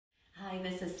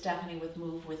this is Stephanie with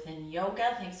Move Within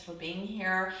Yoga. Thanks for being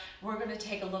here. We're going to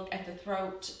take a look at the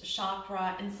throat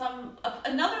chakra and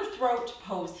another throat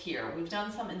pose here. We've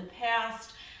done some in the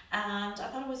past, and I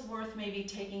thought it was worth maybe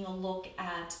taking a look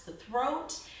at the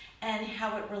throat and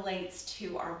how it relates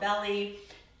to our belly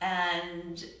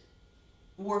and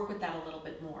work with that a little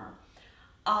bit more.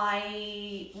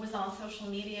 I was on social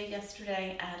media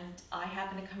yesterday and I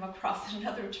happened to come across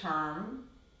another term.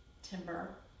 Timber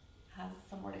has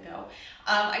somewhere to go.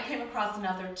 I came across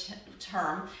another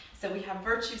term. So we have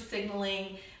virtue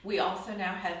signaling. We also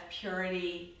now have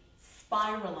purity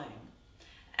spiraling.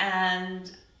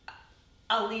 And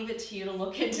I'll leave it to you to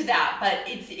look into that. But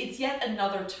it's yet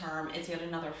another term. It's yet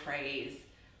another phrase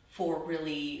for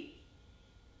really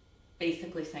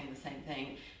basically saying the same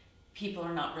thing. People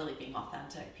are not really being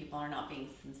authentic. People are not being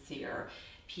sincere.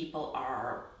 People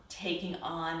are taking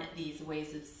on these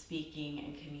ways of speaking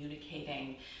and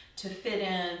communicating to fit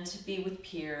in, to be with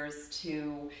peers,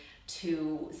 to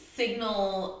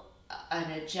signal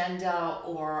an agenda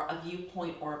or a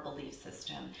viewpoint or a belief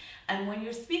system. And when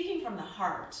you're speaking from the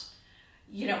heart,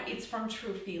 you know, it's from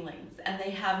true feelings, and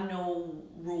they have no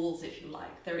rules, if you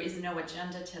like. There is no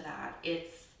agenda to that.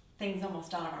 It's things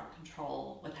almost out of our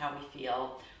control with how we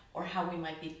feel or how we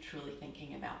might be truly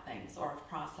thinking about things or have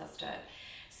processed it.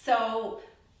 So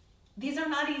these are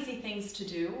not easy things to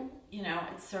do. You know,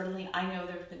 it's certainly, I know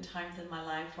there have been times in my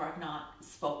life where I've not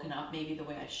spoken up maybe the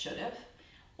way I should have,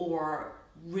 or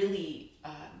really,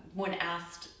 when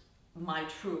asked my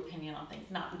true opinion on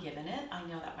things, not given it. I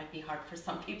know that might be hard for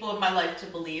some people in my life to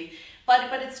believe,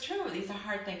 but it's true. These are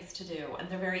hard things to do, and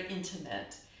they're very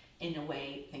intimate in a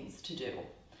way, things to do.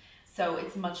 So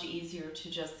it's much easier to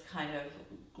just kind of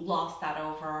gloss that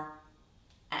over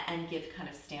and give kind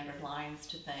of standard lines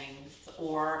to things,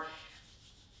 or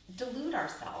delude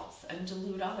ourselves and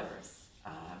delude others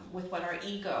with what our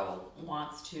ego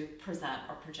wants to present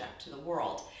or project to the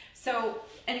world. So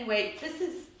anyway, this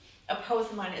is a pose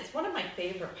of mine. It's one of my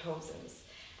favorite poses.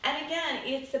 And again,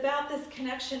 it's about this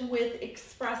connection with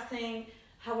expressing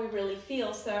how we really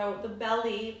feel. So the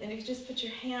belly, and you just put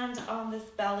your hand on this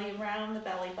belly, around the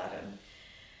belly button.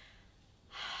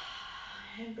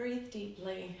 And breathe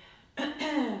deeply.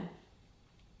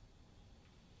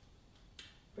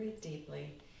 Breathe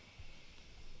deeply.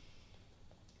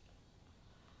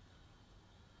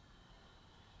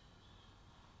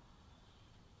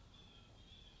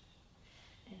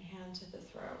 And hand to the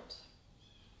throat.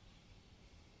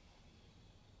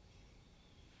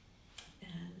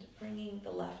 And bringing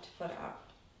the left foot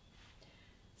up.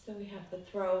 So we have the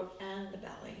throat and the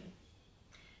belly.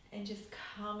 And just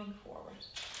coming forward.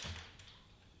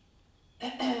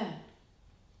 And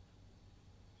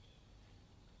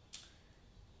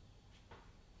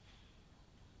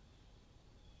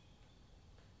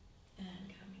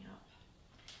coming up.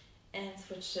 And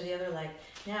switch to the other leg.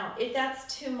 Now, if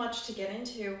that's too much to get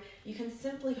into, you can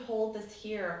simply hold this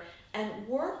here and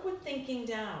work with thinking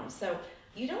down. So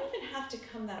you don't even have to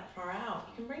come that far out.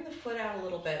 You can bring the foot out a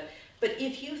little bit. But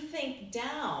if you think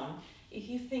down,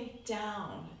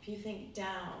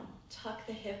 tuck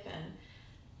the hip in,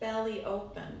 belly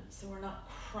open, so we're not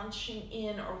crunching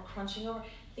in or crunching over.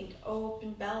 Think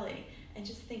open belly, and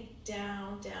just think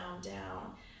down, down,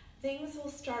 down. Things will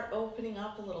start opening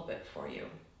up a little bit for you.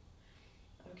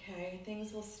 Okay,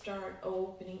 things will start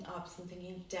opening up. So I'm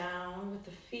thinking down with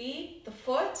the feet, the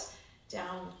foot,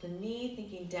 down with the knee,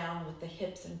 thinking down with the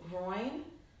hips and groin,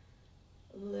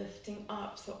 lifting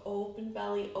up. So open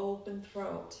belly, open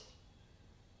throat.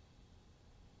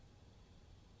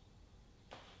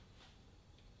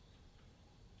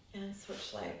 And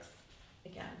switch legs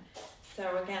again.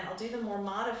 So again, I'll do the more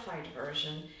modified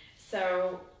version.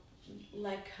 So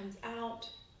leg comes out.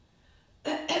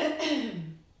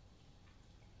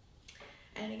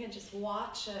 And again, just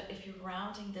watch it if you're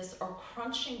rounding this or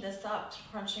crunching this up,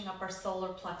 crunching up our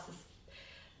solar plexus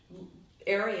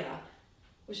area,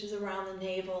 which is around the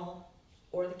navel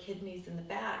or the kidneys in the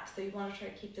back. So you want to try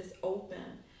to keep this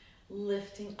open,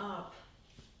 lifting up,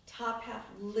 top half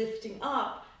lifting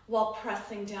up while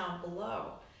pressing down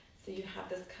below. So you have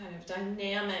this kind of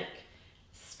dynamic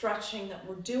stretching that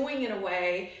we're doing in a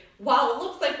way. While it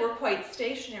looks like we're quite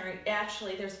stationary,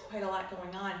 actually there's quite a lot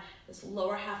going on. This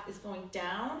lower half is going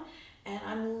down, and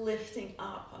I'm lifting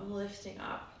up, and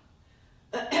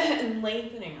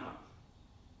lengthening up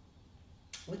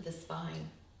with the spine.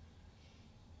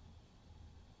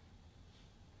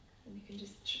 And you can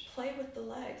just play with the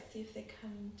legs, see if they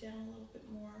come down a little bit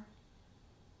more.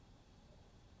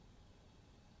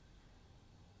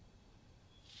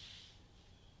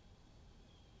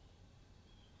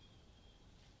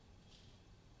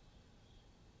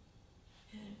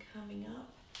 And coming up.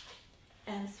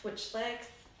 switch legs.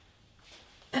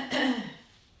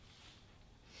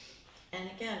 And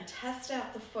again, test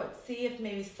out the foot. See if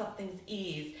maybe something's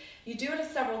eased. You do it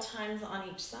several times on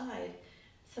each side.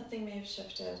 Something may have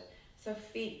shifted. So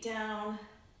feet down,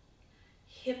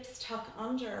 hips tuck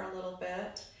under a little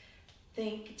bit.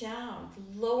 Think down.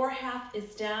 The lower half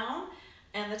is down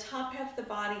and the top half of the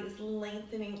body is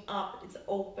lengthening up. It's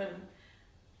open.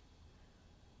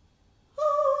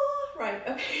 Oh, right,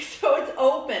 okay, so it's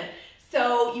open.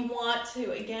 So you want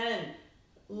to, again,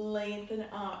 lengthen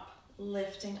up,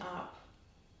 lifting up.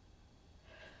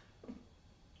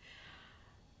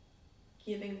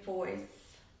 Giving voice.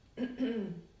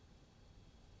 And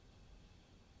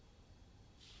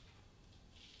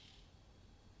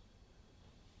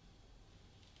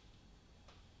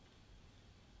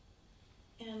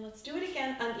let's do it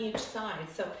again on each side.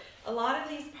 So a lot of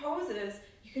these poses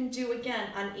you can do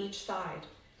again on each side.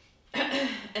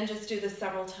 And just do this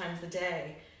several times a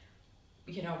day.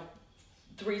 You know,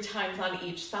 3 times on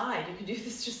each side. You can do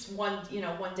this just one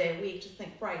day a week. Just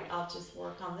think, right, I'll just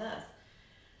work on this.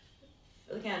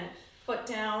 Again, foot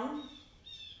down.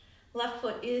 Left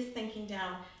foot is thinking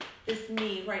down. This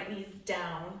knee, right knee's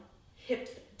down.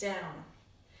 Hips down.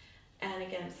 And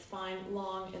again, spine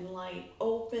long and light.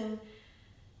 Open.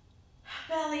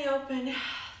 Belly open.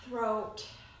 Throat.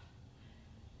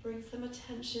 Bring some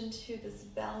attention to this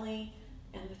belly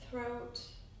and the throat.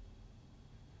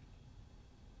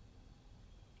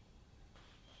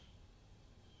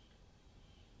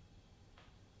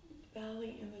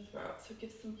 Belly and the throat. So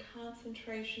give some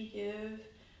concentration, give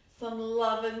some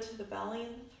love into the belly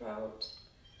and the throat.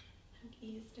 And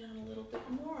ease down a little bit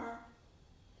more.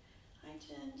 Hi,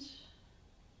 Ginge.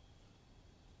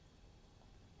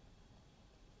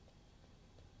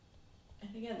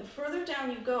 And again, the further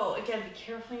down you go, again, be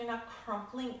careful you're not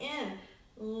crumpling in.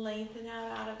 Lengthen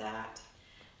out of that.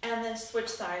 And then switch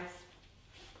sides.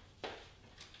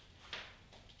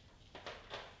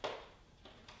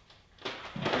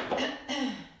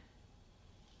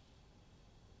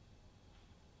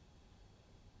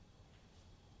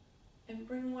 And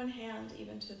bring one hand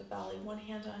even to the belly, one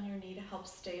hand on your knee to help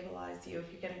stabilize you if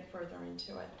you're getting further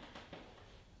into it.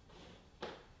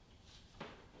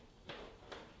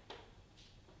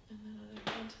 And then other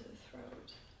hand to the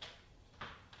throat.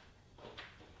 Right.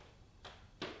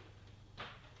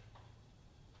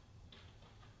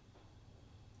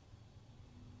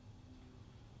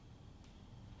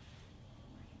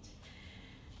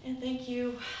 And thank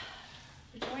you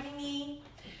for joining me.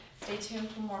 Stay tuned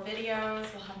for more videos.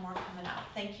 We'll have more coming out.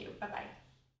 Thank you. Bye-bye.